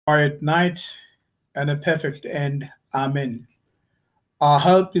quiet night, and a perfect end. Amen. Our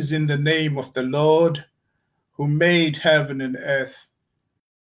help is in the name of the Lord, who made heaven and earth.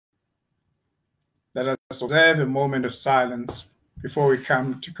 Let us observe a moment of silence before we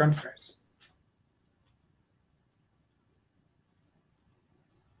come to confess.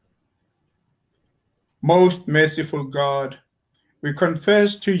 Most merciful God, we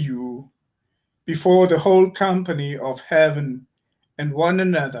confess to you before the whole company of heaven and one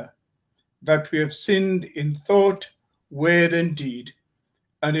another that we have sinned in thought, word, and deed,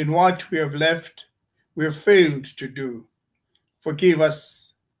 and in what we have failed to do. Forgive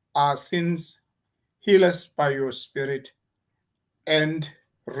us our sins, heal us by your Spirit, and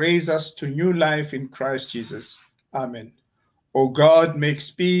raise us to new life in Christ Jesus. Amen. O God, make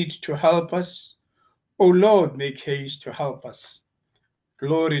speed to help us. O Lord, make haste to help us.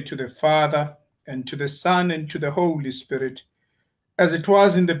 Glory to the Father, and to the Son, and to the Holy Spirit, as it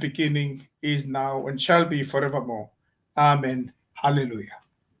was in the beginning, is now, and shall be forevermore. Amen. Hallelujah.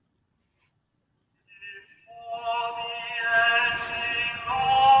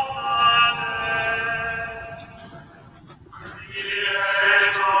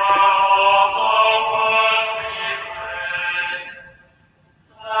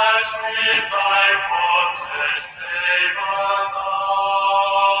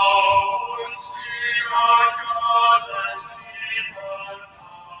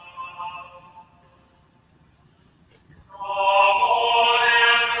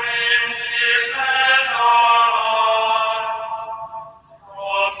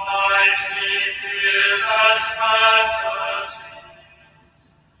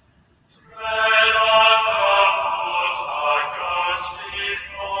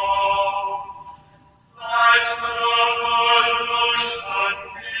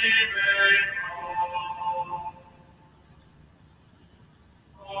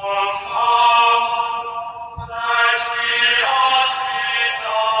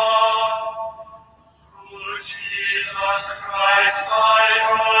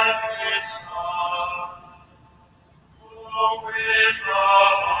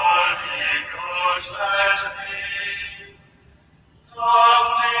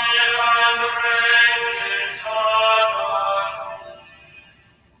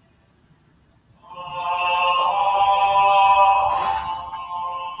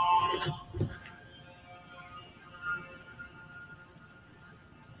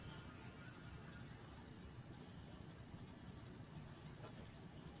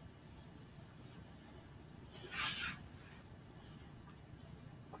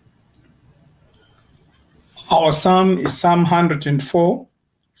 Our psalm is Psalm 104.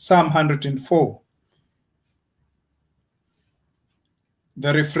 Psalm 104.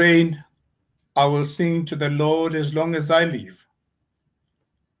 The refrain, I will sing to the Lord as long as I live.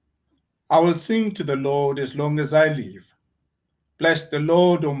 I will sing to the Lord as long as I live. Bless the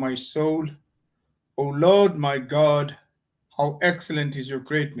Lord, O my soul. O Lord my God, how excellent is your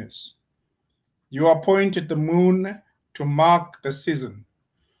greatness. You appointed the moon to mark the season,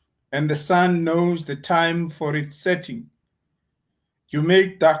 and the sun knows the time for its setting. You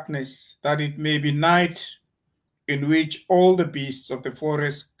make darkness that it may be night, in which all the beasts of the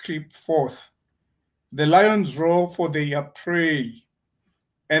forest creep forth. The lions roar for their prey,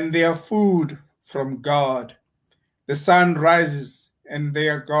 and their food from God. The sun rises, and they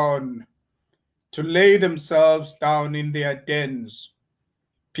are gone, to lay themselves down in their dens.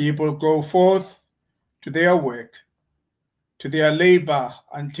 People go forth to their work, to their labor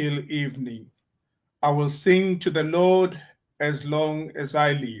until evening. I will sing to the Lord as long as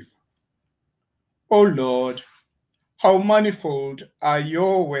I live. O Lord, how manifold are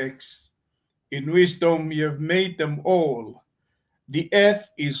your works! In wisdom you have made them all. The earth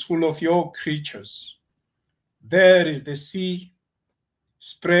is full of your creatures. There is the sea,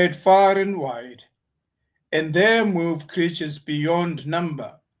 spread far and wide, and there move creatures beyond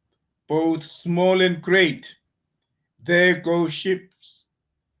number, both small and great. There go ships,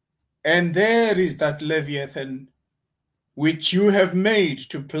 and there is that Leviathan, which you have made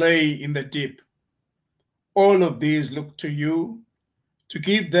to play in the deep. All of these look to you to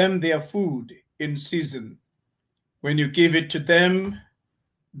give them their food in season. When you give it to them,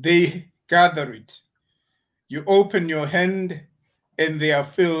 they gather it. You open your hand, and they are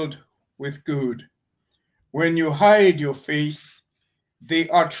filled with good. When you hide your face, they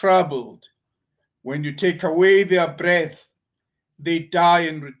are troubled. When you take away their breath, they die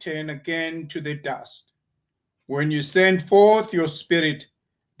and return again to the dust. When you send forth your spirit,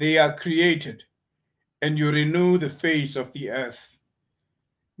 they are created, and you renew the face of the earth.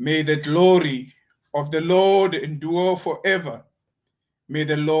 May the glory of the Lord endure forever. May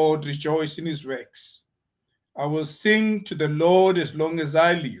the Lord rejoice in his works. I will sing to the Lord as long as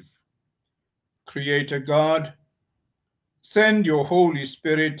I live. Creator God, send your Holy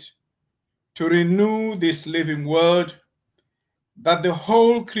Spirit to renew this living world, that the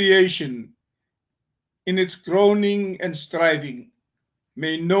whole creation, in its groaning and striving,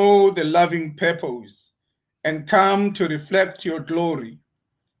 may know the loving purpose and come to reflect your glory.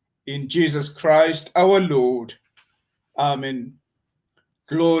 In Jesus Christ our Lord. Amen.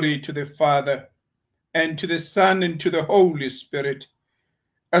 Glory to the Father, and to the Son, and to the Holy Spirit,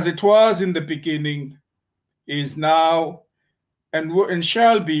 as it was in the beginning, is now, and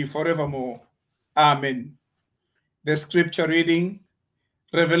shall be forevermore. Amen. The scripture reading,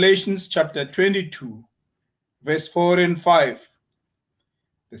 Revelations chapter 22, verse 4 and 5.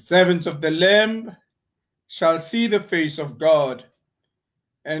 The servants of the Lamb shall see the face of God,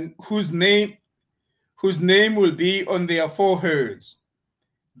 and whose name will be on their foreheads.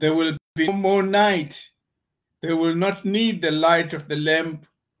 There will be no more night. They will not need the light of the lamp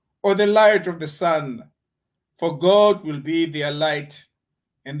or the light of the sun, for God will be their light,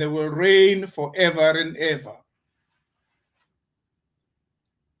 and they will reign forever and ever.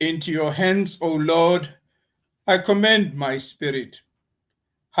 Into your hands, O Lord, I commend my spirit.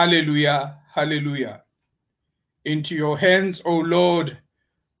 Hallelujah, hallelujah. Into your hands, O Lord,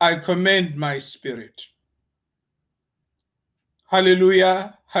 I commend my spirit.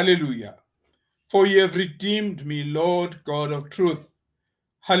 Hallelujah, hallelujah. For you have redeemed me, Lord God of truth.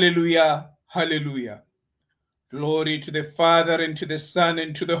 Hallelujah, hallelujah. Glory to the Father, and to the Son,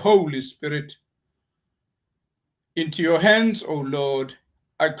 and to the Holy Spirit. Into your hands, O Lord,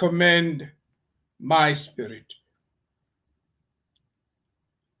 I commend my spirit.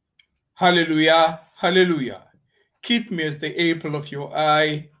 Hallelujah, hallelujah. Keep me as the apple of your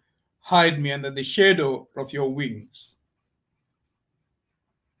eye. Hide me under the shadow of your wings.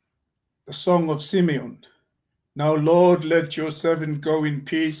 The Song of Simeon. Now, Lord, let your servant go in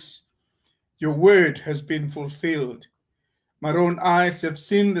peace. Your word has been fulfilled. My own eyes have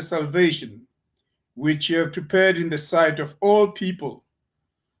seen the salvation which you have prepared in the sight of all people,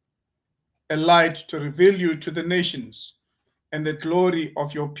 a light to reveal you to the nations, and the glory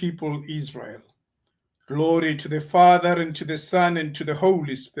of your people Israel. Glory to the Father, and to the Son, and to the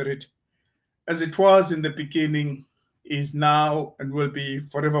Holy Spirit, as it was in the beginning, is now, and will be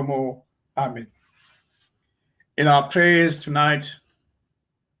forevermore. Amen. In our prayers tonight,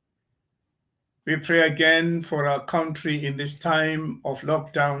 we pray again for our country in this time of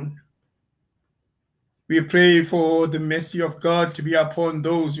lockdown. We pray for the mercy of God to be upon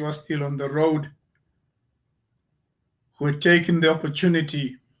those who are still on the road, who are taking the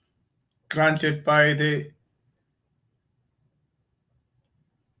opportunity granted by the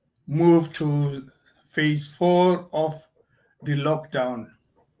move to phase 4 of the lockdown.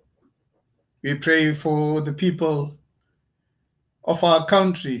 We pray for the people of our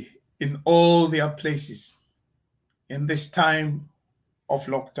country in all their places in this time of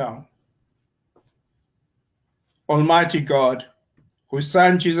lockdown. Almighty God, whose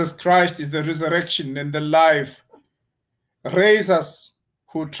Son Jesus Christ is the resurrection and the life, raise us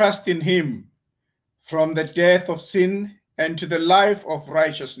who trust in him from the death of sin and to the life of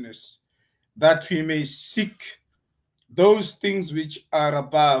righteousness, that we may seek those things which are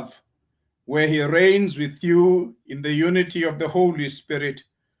above, where he reigns with you in the unity of the Holy Spirit,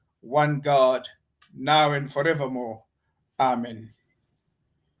 one God, now and forevermore. Amen.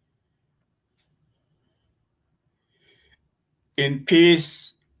 In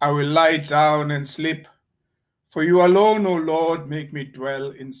peace I will lie down and sleep, for you alone, O Lord, make me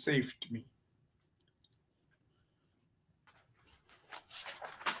dwell in safety.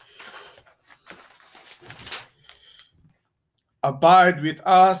 Abide with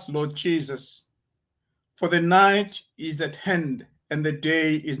us, Lord Jesus, for the night is at hand and the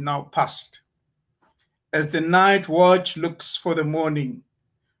day is now past. As the night watch looks for the morning,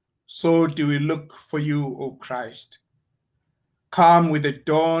 so do we look for you, O Christ. Come with the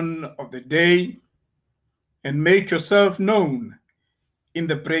dawn of the day and make yourself known in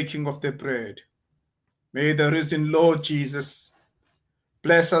the breaking of the bread. May the risen Lord Jesus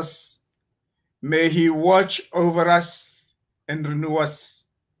bless us. May he watch over us and renew us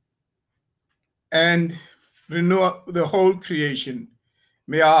and renew the whole creation.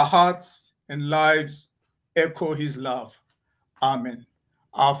 May our hearts and lives echo his love. Amen.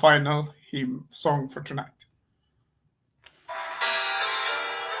 Our final hymn song for tonight.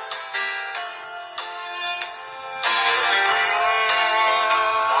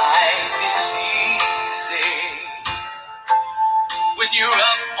 When you're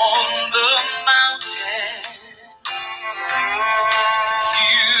up on the mountain,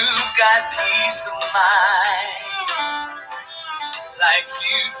 got peace of mind like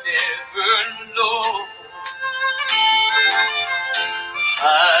you never know.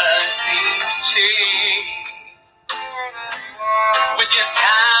 But things change when you're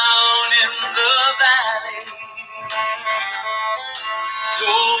down in the valley.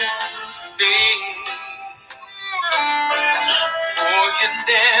 Don't lose faith, for you're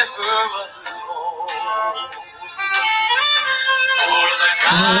never alone. For the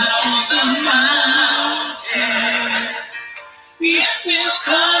God on the mountain, He's still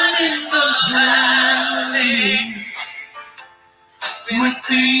God in the valley. When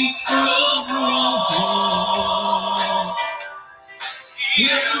things go wrong,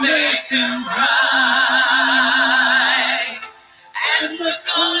 He'll make them right. And the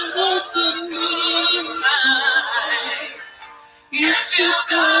God of the good times, He's still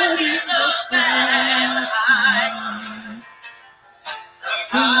God in the bad times. The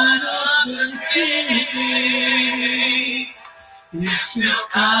God of the day, He's still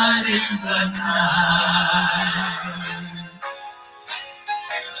God in the night.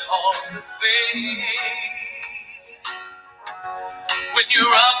 On the faith when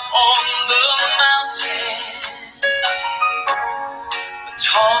you're up on the mountain,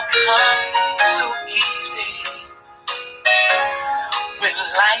 talk comes so easy when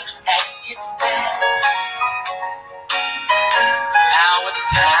life's at its best. Now it's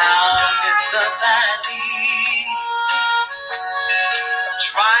down in the valley,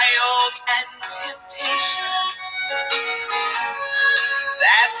 trials and temptations.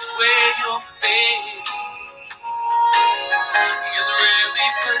 That's where your faith is really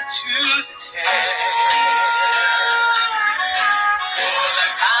put to the test. For the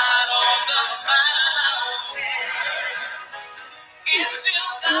God on the mountain is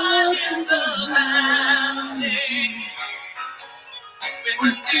still God in the valley.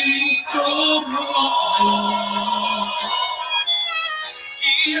 When things go wrong,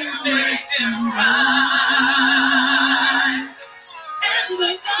 He'll make them right. And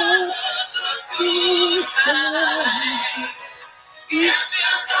the God of the good times, He's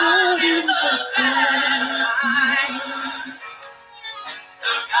still God in the bad times.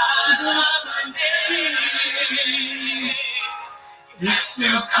 The God of the day, He's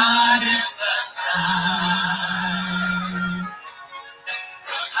still God in the night.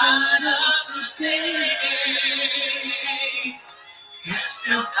 The God of the day, He's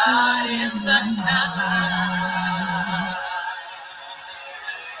still God in the night.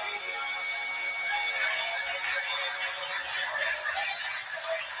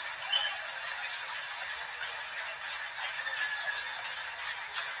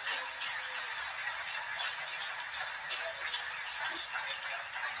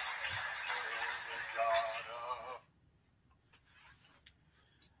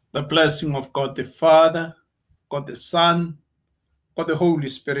 The blessing of God the Father, God the Son, God the Holy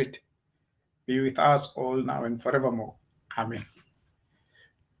Spirit be with us all now and forevermore. Amen.